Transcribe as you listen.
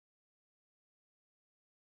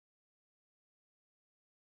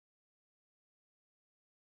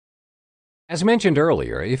As mentioned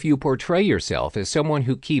earlier, if you portray yourself as someone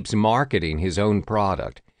who keeps marketing his own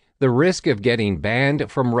product, the risk of getting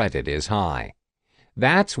banned from Reddit is high.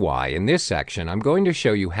 That's why in this section I'm going to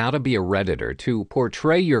show you how to be a Redditor to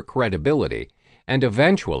portray your credibility and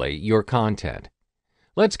eventually your content.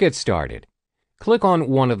 Let's get started. Click on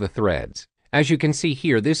one of the threads. As you can see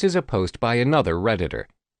here, this is a post by another Redditor.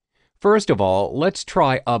 First of all, let's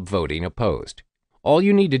try upvoting a post. All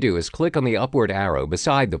you need to do is click on the upward arrow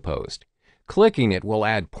beside the post. Clicking it will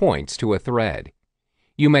add points to a thread.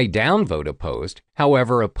 You may downvote a post,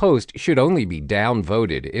 however, a post should only be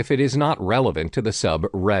downvoted if it is not relevant to the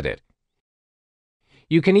subreddit.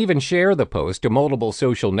 You can even share the post to multiple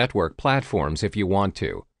social network platforms if you want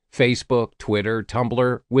to: Facebook, Twitter,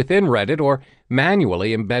 Tumblr, within Reddit, or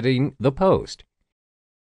manually embedding the post.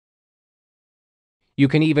 You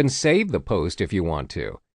can even save the post if you want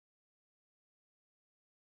to.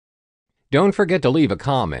 Don't forget to leave a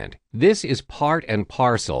comment. This is part and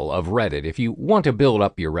parcel of Reddit if you want to build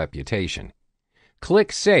up your reputation.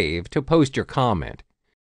 Click Save to post your comment.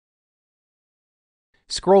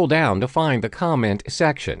 Scroll down to find the comment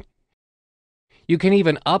section. You can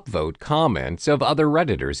even upvote comments of other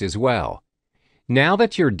Redditors as well. Now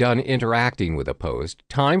that you're done interacting with a post,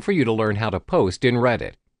 time for you to learn how to post in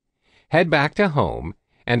Reddit. Head back to Home,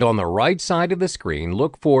 and on the right side of the screen,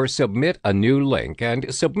 look for Submit a New Link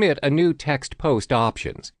and Submit a New Text Post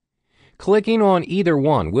options. Clicking on either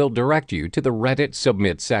one will direct you to the Reddit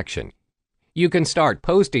Submit section. You can start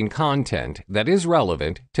posting content that is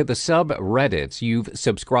relevant to the subreddits you've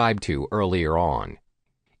subscribed to earlier on.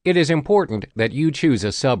 It is important that you choose a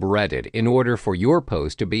subreddit in order for your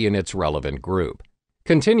post to be in its relevant group.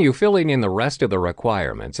 Continue filling in the rest of the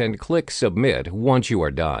requirements and click Submit once you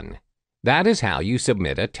are done. That is how you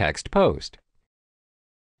submit a text post.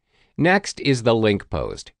 Next is the link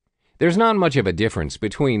post. There's not much of a difference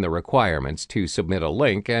between the requirements to submit a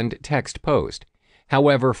link and text post.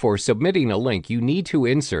 However, for submitting a link, you need to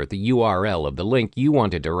insert the URL of the link you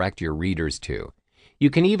want to direct your readers to.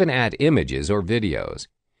 You can even add images or videos.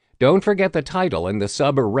 Don't forget the title and the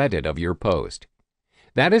subreddit of your post.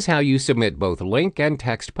 That is how you submit both link and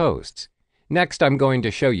text posts. Next, I'm going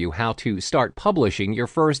to show you how to start publishing your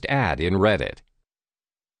first ad in Reddit.